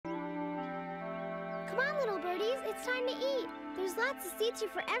Come on, little birdies, it's time to eat. There's lots of seats here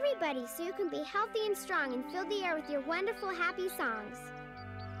for everybody, so you can be healthy and strong and fill the air with your wonderful, happy songs.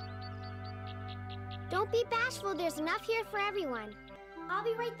 Don't be bashful, there's enough here for everyone. I'll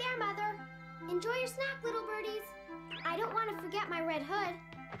be right there, Mother. Enjoy your snack, little birdies. I don't want to forget my red hood.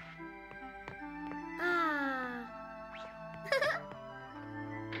 Ah.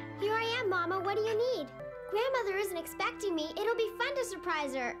 Here I am, Mama. What do you need? Grandmother isn't expecting me. It'll be fun to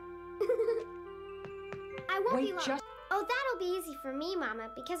surprise her. I won't be long. Oh, that'll be easy for me, Mama,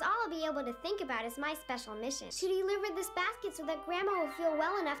 because all I'll be able to think about is my special mission. To deliver this basket so that Grandma will feel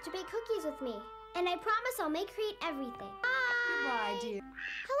well enough to bake cookies with me. And I promise I'll make her eat everything. Bye! Goodbye, dear.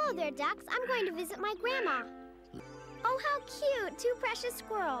 Hello there, ducks. I'm going to visit my grandma. Oh, how cute! 2 precious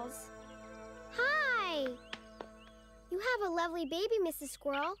squirrels. Hi! You have a lovely baby, Mrs.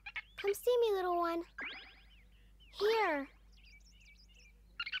 Squirrel. Come see me, little one. Here.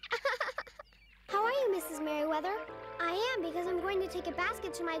 How are you, Mrs. Merriweather? I am, because I'm going to take a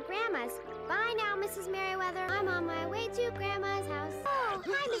basket to my grandma's. Bye now, Mrs. Merriweather. I'm on my way to Grandma's house. Oh,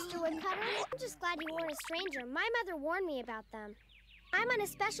 hi, Mr. Woodcutter. I'm just glad you weren't a stranger. My mother warned me about them. I'm on a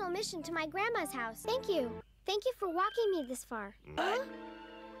special mission to my grandma's house. Thank you. Thank you for walking me this far. Huh?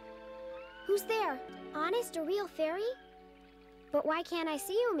 Who's there? Honest, a real fairy? But why can't I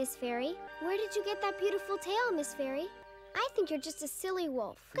see you, Miss Fairy? Where did you get that beautiful tail, Miss Fairy? I think you're just a silly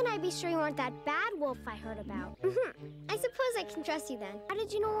wolf. How can I be sure you aren't that bad wolf I heard about? I suppose I can trust you then. How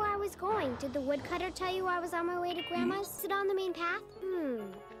did you know where I was going? Did the woodcutter tell you I was on my way to Grandma's? Is it on the main path?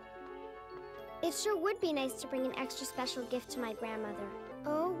 It sure would be nice to bring an extra special gift to my grandmother.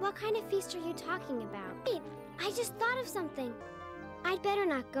 Oh, what kind of feast are you talking about? Wait, I just thought of something. I'd better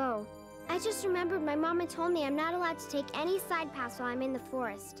not go. I just remembered my mama told me I'm not allowed to take any side paths while I'm in the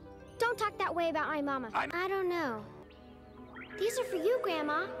forest. Don't talk that way about my mama. I don't know. These are for you,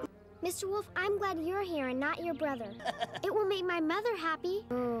 Grandma. Mr. Wolf, I'm glad you're here and not your brother. It will make my mother happy.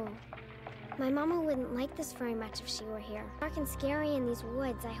 Oh, my mama wouldn't like this very much if she were here. Dark and scary in these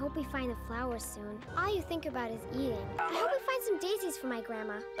woods. I hope we find the flowers soon. All you think about is eating. I hope we find some daisies for my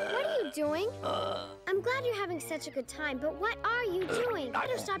grandma. What are you doing? I'm glad you're having such a good time, but what are you doing?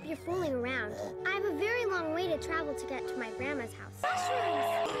 Better stop your fooling around. I have a very long way to travel to get to my grandma's house.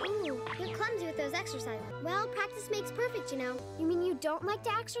 Mushrooms! Ooh, you're clumsy with those exercises. Well, practice makes perfect, you know. You mean you don't like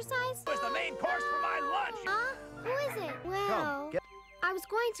to exercise? It was the main course for my lunch. Huh? Who is it? Well, I was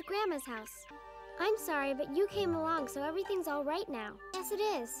going to Grandma's house. I'm sorry, but you came along, so everything's all right now. Yes, it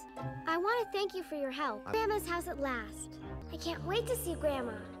is. I want to thank you for your help. Grandma's house at last. I can't wait to see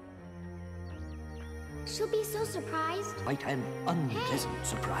Grandma. She'll be so surprised. Quite an unpleasant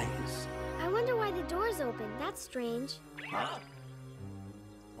surprise. I wonder why the door's open. That's strange. Huh?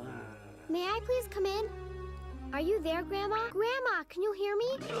 May I please come in? Are you there, Grandma? Grandma, can you hear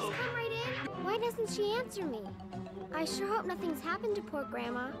me? Just come right in. Why doesn't she answer me? I sure hope nothing's happened to poor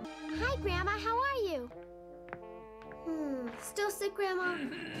Grandma. Hi, Grandma. How are you? Still sick, Grandma?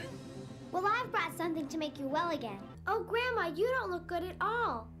 Well, I've brought something to make you well again. Oh, Grandma, you don't look good at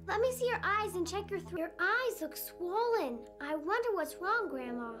all. Let me see your eyes and check your throat. Your eyes look swollen. I wonder what's wrong,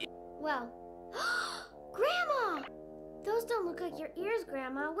 Grandma. Well, Grandma! Those don't look like your ears,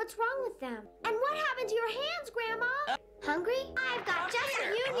 Grandma. What's wrong with them? And what happened to your hands, Grandma? Hungry? I've got just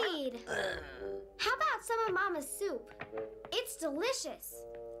what you need. How about some of Mama's soup? It's delicious.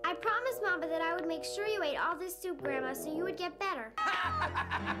 I promised Mama that I would make sure you ate all this soup, Grandma, so you would get better. No!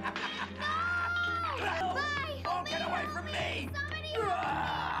 Bye! Oh, get away from me! Somebody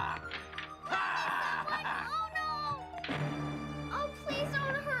help me! Oh, no! Oh, please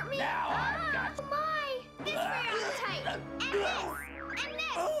don't hurt me. Now I've got Oh, my! This for your appetite. And this! And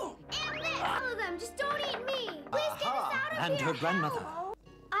this! And this! All of them. Just don't eat me. Please get us out of And here. her grandmother. Help.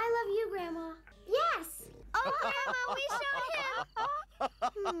 I love you, Grandma. Yes! Oh, Grandma, we showed him!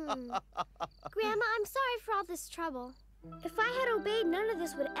 Grandma, I'm sorry for all this trouble. If I had obeyed, none of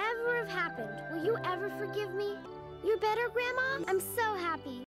this would ever have happened. Will you ever forgive me? You're better, Grandma? I'm so happy.